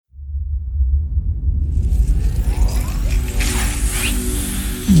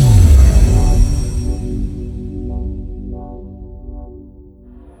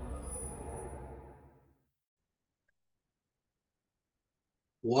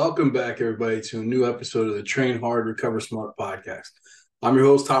Welcome back, everybody, to a new episode of the Train Hard, Recover Smart podcast. I'm your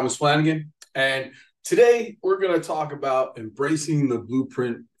host, Thomas Flanagan, and today we're going to talk about embracing the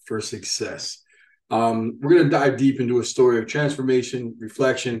blueprint for success. We're going to dive deep into a story of transformation,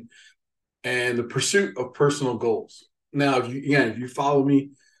 reflection, and the pursuit of personal goals. Now, if you follow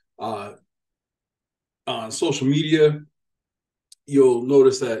me on social media, you'll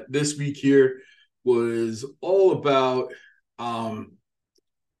notice that this week here was all about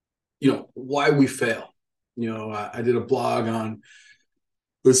why we fail. I did a blog on,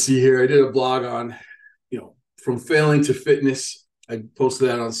 from failing to fitness. I posted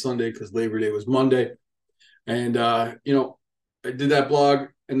that on Sunday because Labor Day was Monday. And, I did that blog.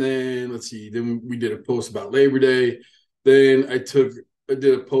 And then, then we did a post about Labor Day. Then I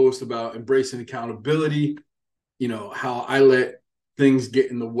did a post about embracing accountability, how I let things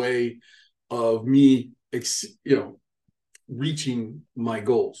get in the way of me, reaching my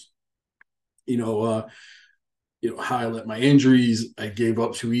goals. How I let my injuries, I gave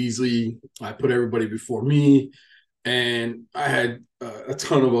up too easily. I put everybody before me, and I had a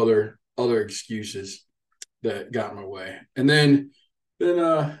ton of other excuses that got in my way. And then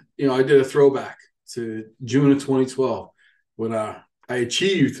I did a throwback to June of 2012 when I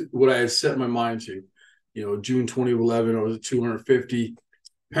achieved what I had set my mind to. June 2011, I was at 250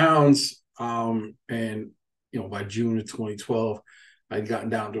 pounds, and by June of 2012, I'd gotten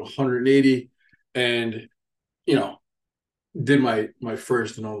down to 180, and did my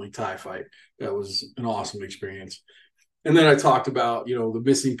first and only Thai fight. That was an awesome experience. And then I talked about the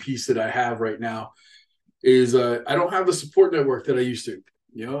missing piece that I have right now is I don't have the support network that I used to.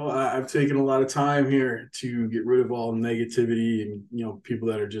 I've taken a lot of time here to get rid of all negativity and people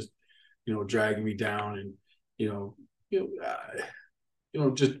that are just dragging me down, and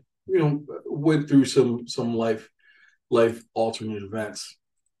went through some life alternate events.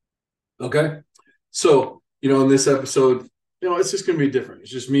 Okay. So, in this episode, it's just going to be different.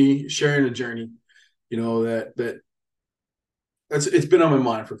 It's just me sharing a journey, it's been on my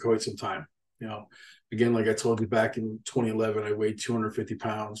mind for quite some time. Again, like I told you, back in 2011, I weighed 250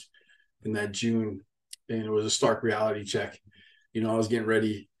 pounds in that June, and it was a stark reality check. I was getting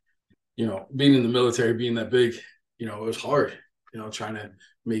ready, being in the military, being that big, it was hard, trying to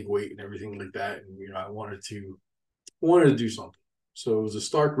make weight and everything like that. And, I wanted to do something. So it was a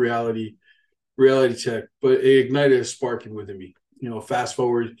stark reality check, but it ignited a spark within me. Fast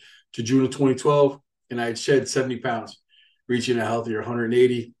forward to June of 2012, and I had shed 70 pounds, reaching a healthier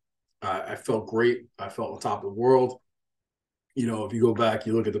 180. I felt great. I felt on top of the world. If you go back,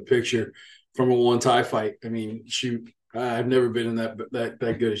 you look at the picture from a one Thai fight. I mean, shoot, I've never been in that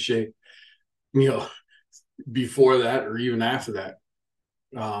good of shape, before that or even after that.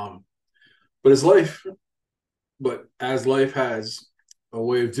 But as life has a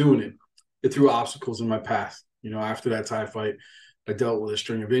way of doing it, it threw obstacles in my path. After that Thai fight, I dealt with a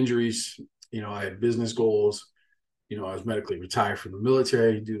string of injuries. I had business goals. I was medically retired from the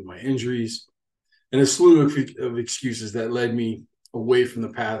military due to my injuries, and a slew of excuses that led me away from the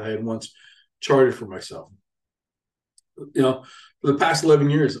path I had once charted for myself. For the past 11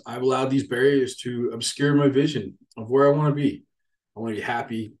 years, I've allowed these barriers to obscure my vision of where I want to be. I want to be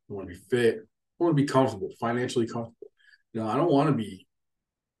happy. I want to be fit. I want to be comfortable, financially comfortable.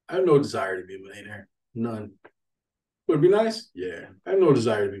 I have no desire to be a millionaire. None. Would it be nice? Yeah. I have no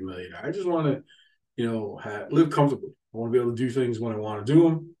desire to be a millionaire. I just want to, live comfortably. I want to be able to do things when I want to do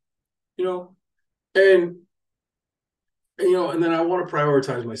them, and and then I want to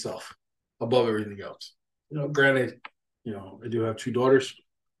prioritize myself above everything else. Granted, I do have two daughters.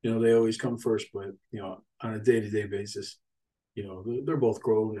 They always come first, but on a day-to-day basis, they're both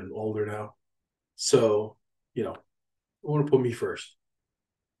grown and older now. So, I want to put me first.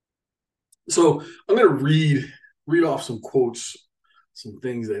 So I'm going to read off some quotes, some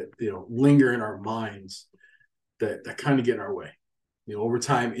things that linger in our minds that kind of get in our way. Over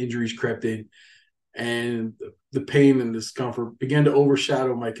time, injuries crept in, and the pain and discomfort began to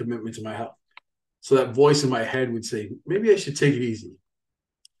overshadow my commitment to my health. So that voice in my head would say, maybe I should take it easy.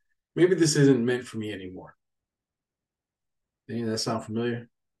 Maybe this isn't meant for me anymore. Any of that sound familiar?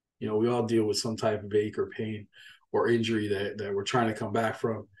 We all deal with some type of ache or pain or injury that we're trying to come back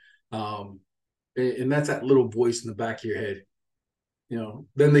from. And that's that little voice in the back of your head.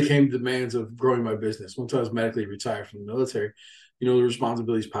 Then they came demands of growing my business. Once I was medically retired from the military, the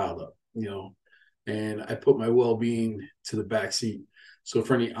responsibilities piled up, and I put my well-being to the back seat. So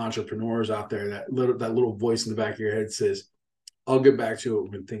for any entrepreneurs out there, that little voice in the back of your head says, I'll get back to it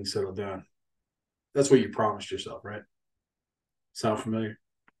when things settle down. That's what you promised yourself, right? Sound familiar?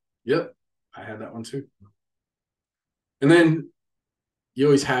 Yep. I had that one too. And then you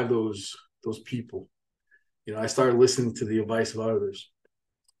always have those people. I started listening to the advice of others.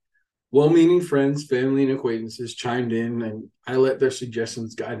 Well-meaning friends, family, and acquaintances chimed in, and I let their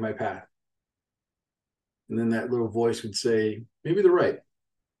suggestions guide my path. And then that little voice would say, maybe they're right.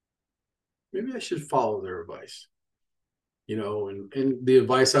 Maybe I should follow their advice. And the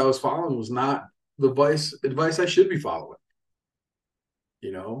advice I was following was not the advice I should be following.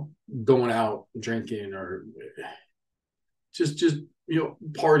 Going out drinking or just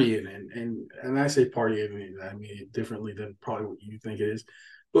partying and I say partying, I mean it differently than probably what you think it is.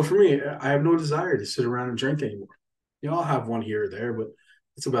 But for me, I have no desire to sit around and drink anymore. I'll have one here or there, but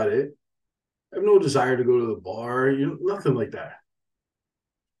that's about it. I have no desire to go to the bar, nothing like that.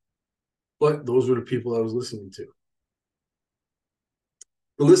 But those were the people I was listening to.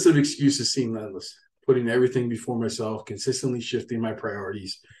 The list of excuses seemed endless, putting everything before myself, consistently shifting my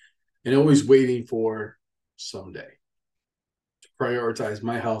priorities, and always waiting for someday to prioritize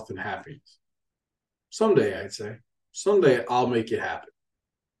my health and happiness. Someday, I'd say. Someday I'll make it happen.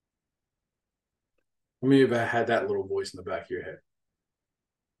 I mean, if I had that little voice in the back of your head.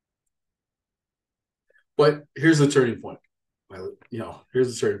 But here's the turning point.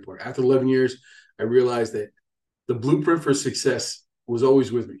 Here's the turning point. After 11 years, I realized that the blueprint for success was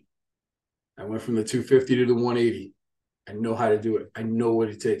always with me. I went from the 250 to the 180. I know how to do it. I know what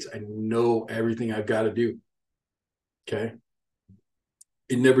it takes. I know everything I've got to do. Okay.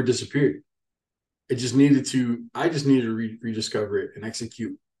 It never disappeared. I just needed to rediscover it and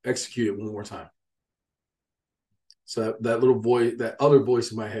execute it one more time. So that little voice, that other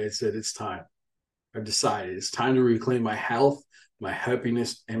voice in my head said, it's time. I've decided it's time to reclaim my health, my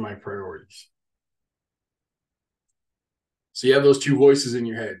happiness, and my priorities. So you have those two voices in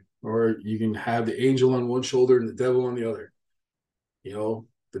your head, or you can have the angel on one shoulder and the devil on the other. The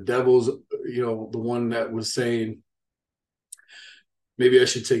devil's, the one that was saying, maybe I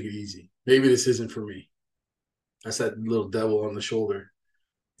should take it easy. Maybe this isn't for me. That's that little devil on the shoulder.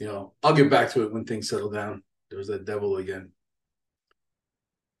 I'll get back to it when things settle down. There's that devil again.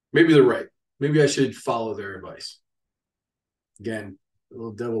 Maybe they're right. Maybe I should follow their advice. Again, the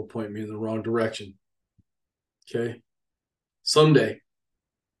little devil pointed me in the wrong direction. Okay. Someday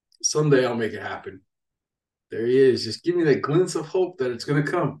I'll make it happen. There he is. Just give me that glimpse of hope that it's going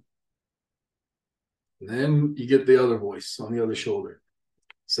to come. And then you get the other voice on the other shoulder. It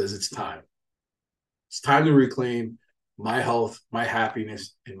says it's time. It's time to reclaim my health, my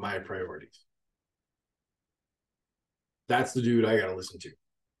happiness, and my priorities. That's the dude I got to listen to.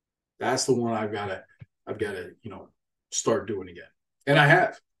 That's the one I've got to, start doing again. And I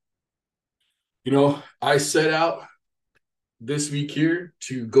have. I set out this week here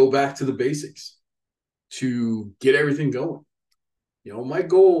to go back to the basics, to get everything going. My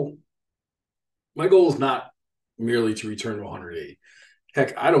goal is not merely to return to 180.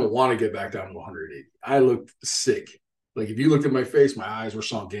 Heck, I don't want to get back down to 180. I looked sick. Like if you looked at my face, my eyes were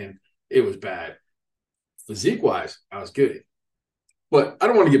sunk in. It was bad. Physique wise, I was good. But I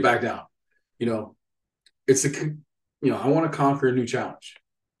don't want to get back down. I want to conquer a new challenge.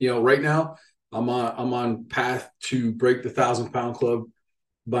 Right now I'm on path to break the 1,000-pound club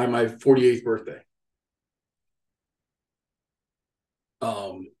by my 48th birthday.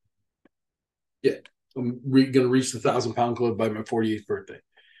 I'm going to reach the 1,000-pound club by my 48th birthday,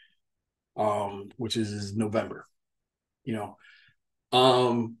 which is November.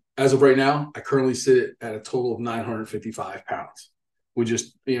 As of right now, I currently sit at a total of 955 pounds. I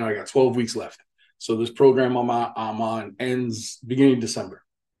got 12 weeks left. So this program I'm on ends beginning of December.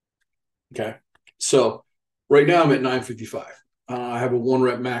 Okay. So right now I'm at 955. I have a 1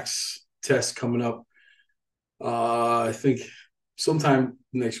 rep max test coming up. I think sometime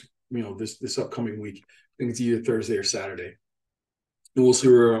next, this upcoming week. I think it's either Thursday or Saturday. And we'll see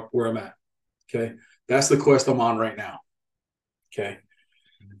where I'm at. Okay. That's the quest I'm on right now. Okay.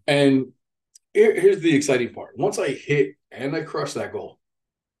 And here's the exciting part. Once I hit and I crush that goal,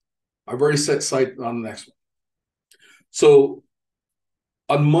 I've already set sight on the next one. So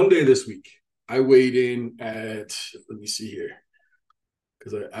on Monday this week, I weighed in at, let me see here,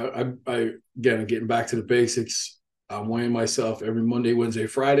 because I again, I'm getting back to the basics. I'm weighing myself every Monday, Wednesday,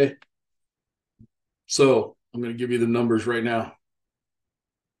 Friday. So I'm going to give you the numbers right now.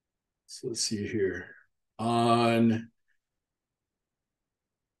 So let's see here. On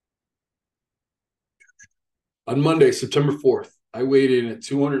Monday, September 4th, I weighed in at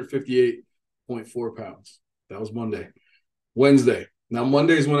 258.4 pounds. That was Monday. Wednesday. Now,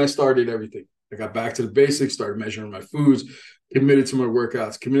 Monday is when I started everything. I got back to the basics, started measuring my foods, committed to my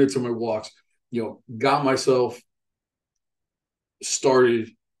workouts, committed to my walks, got myself started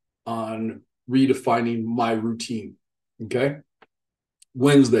on redefining my routine. Okay.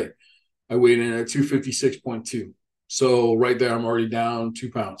 Wednesday, I weighed in at 256.2. So right there, I'm already down 2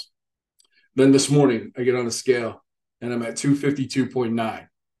 pounds. Then this morning, I get on the scale and I'm at 252.9.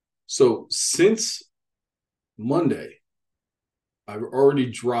 So since Monday, I've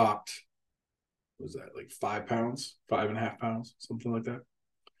already dropped, what was that, like 5 pounds, 5.5 pounds, something like that.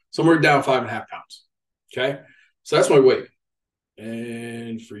 Somewhere down 5.5 pounds. Okay. So that's my weight.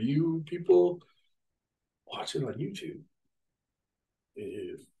 And for you people watching on YouTube,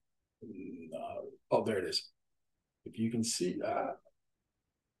 if oh, there it is. If you can see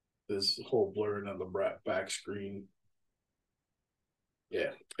this whole blurring of the back screen, yeah,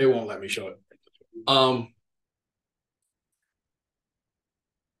 it won't let me show it.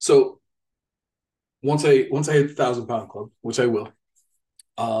 So once I hit the 1,000 pound club, which I will,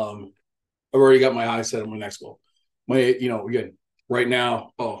 I've already got my eyes set on my next goal. Again, right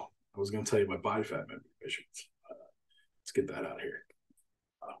now, I was going to tell you my body fat measurement. Let's get that out here.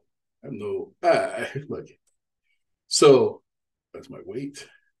 I have no, look. So that's my weight.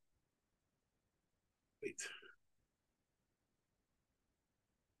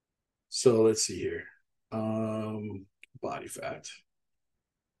 So let's see here. Body fat.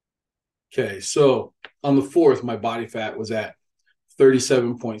 Okay, so on the 4th, my body fat was at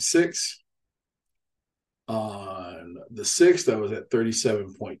 37.6. On the 6th, I was at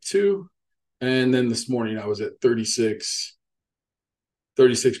 37.2. And then this morning, I was at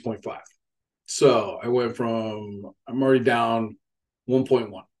 36.5. So I went from, I'm already down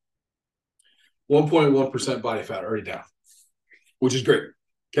 1.1. 1.1% body fat already down, which is great.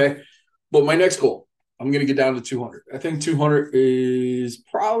 Okay. But my next goal, I'm going to get down to 200. I think 200 is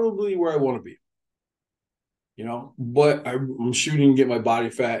probably where I want to be, but I'm shooting to get my body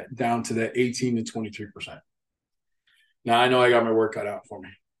fat down to that 18 to 23%. Now, I know I got my work cut out for me,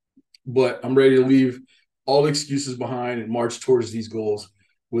 but I'm ready to leave all excuses behind and march towards these goals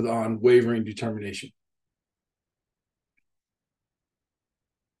with unwavering determination.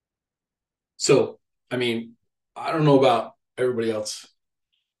 So, I mean, I don't know about everybody else,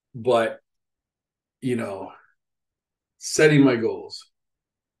 but, setting my goals,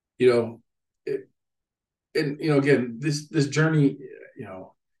 it, and, again, this journey,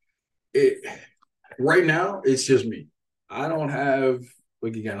 it right now, it's just me. I don't have,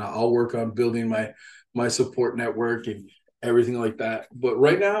 like, again, I'll work on building my support network and everything like that. But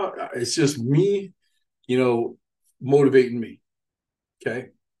right now, it's just me, motivating me. Okay.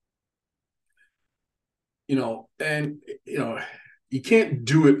 And, you can't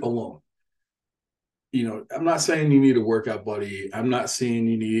do it alone. I'm not saying you need a workout buddy. I'm not saying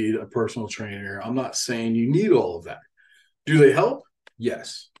you need a personal trainer. I'm not saying you need all of that. Do they help?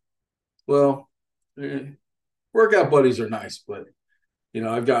 Yes. Well, workout buddies are nice, but,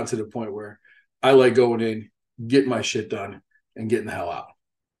 I've gotten to the point where I like going in, getting my shit done, and getting the hell out.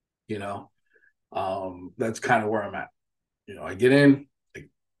 That's kind of where I'm at. I get in, I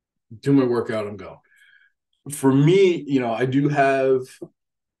do my workout, and go. For me, I do have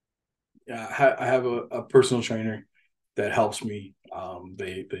I have a personal trainer that helps me.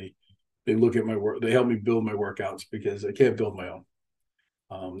 They look at my work. They help me build my workouts because I can't build my own.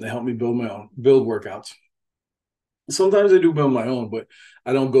 They help me build workouts. Sometimes I do build my own, but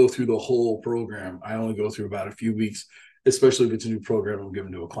I don't go through the whole program. I only go through about a few weeks, especially if it's a new program I'm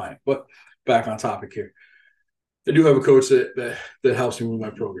giving to a client. But back on topic here, I do have a coach that helps me with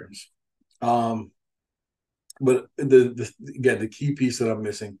my programs. But the key piece that I'm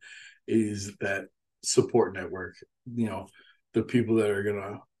missing is that support network. The people that are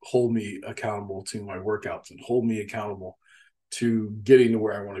gonna hold me accountable to my workouts and hold me accountable to getting to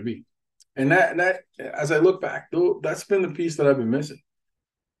where I want to be. And that as I look back, though, that's been the piece that I've been missing.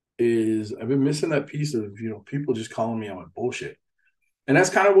 Is I've been missing that piece of people just calling me on my bullshit, and that's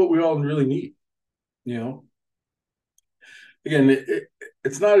kind of what we all really need. Again,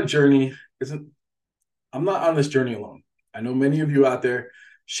 it's not a journey. I'm not on this journey alone. I know many of you out there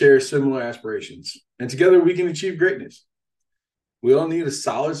share similar aspirations, and together we can achieve greatness. We all need a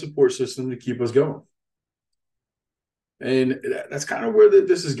solid support system to keep us going. And that's kind of where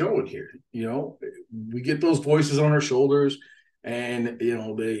this is going here. We get those voices on our shoulders, and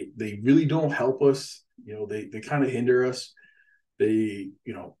they really don't help us. They kind of hinder us. They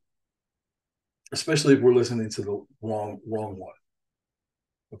especially if we're listening to the wrong one.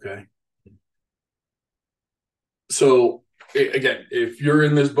 Okay. So again, if you're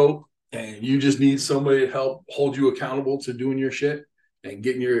in this boat and you just need somebody to help hold you accountable to doing your shit and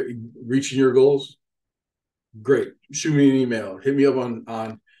reaching your goals, great. Shoot me an email. Hit me up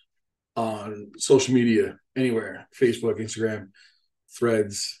on social media, anywhere, Facebook, Instagram,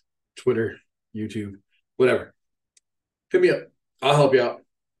 Threads, Twitter, YouTube, whatever. Hit me up. I'll help you out.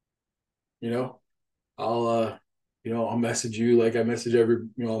 You know, I'll I'll message you like I message every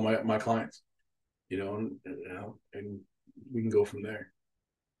my clients. And we can go from there.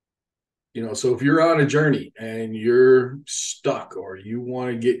 So if you're on a journey and you're stuck or you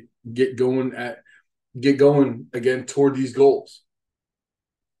want to get going again toward these goals,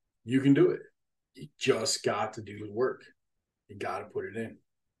 you can do it. You just got to do the work. You got to put it in.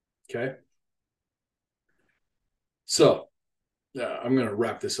 Okay. So I'm going to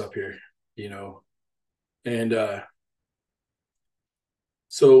wrap this up here, and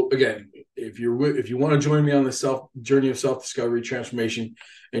so again, if you want to join me on the journey of self discovery, transformation,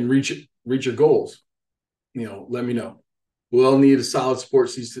 and reach your goals, let me know. We'll need a solid support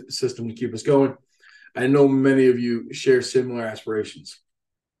system to keep us going. I know many of you share similar aspirations.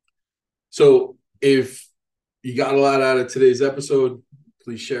 So if you got a lot out of today's episode,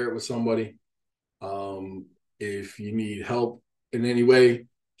 please share it with somebody. If you need help in any way,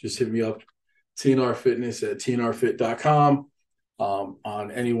 just hit me up, TNR Fitness at tnrfit.com.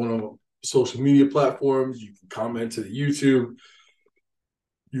 On any one of the social media platforms. You can comment to the YouTube.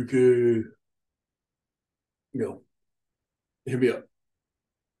 You could, hit me up.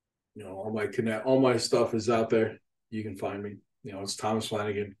 All my stuff is out there. You can find me. It's Thomas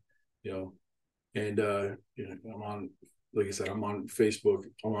Flanagan. And I'm on, like I said, I'm on Facebook.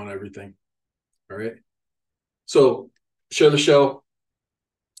 I'm on everything. All right. So share the show.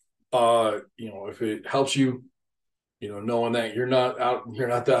 If it helps you, knowing that you're not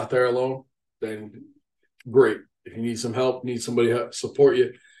out there alone, then great. If you need some help, need somebody to support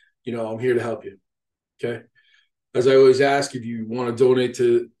you, I'm here to help you. Okay. As I always ask, if you want to donate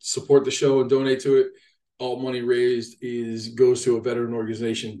to support the show and donate to it, all money raised goes to a veteran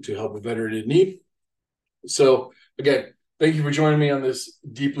organization to help a veteran in need. So again, thank you for joining me on this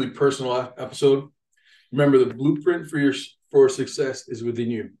deeply personal episode. Remember, the blueprint for success is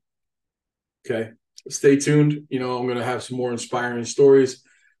within you. Okay. Stay tuned. I'm going to have some more inspiring stories.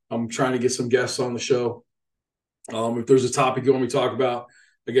 I'm trying to get some guests on the show. If there's a topic you want me to talk about,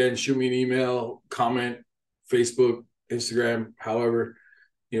 again, shoot me an email, comment, Facebook, Instagram, however,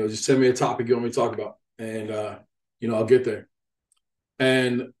 just send me a topic you want me to talk about, and I'll get there.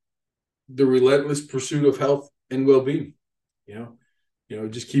 And the relentless pursuit of health and well-being,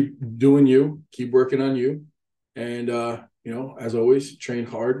 just keep doing you, keep working on you, and as always, train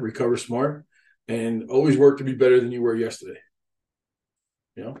hard, recover smart, and always work to be better than you were yesterday.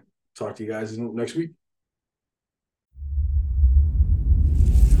 Talk to you guys next week.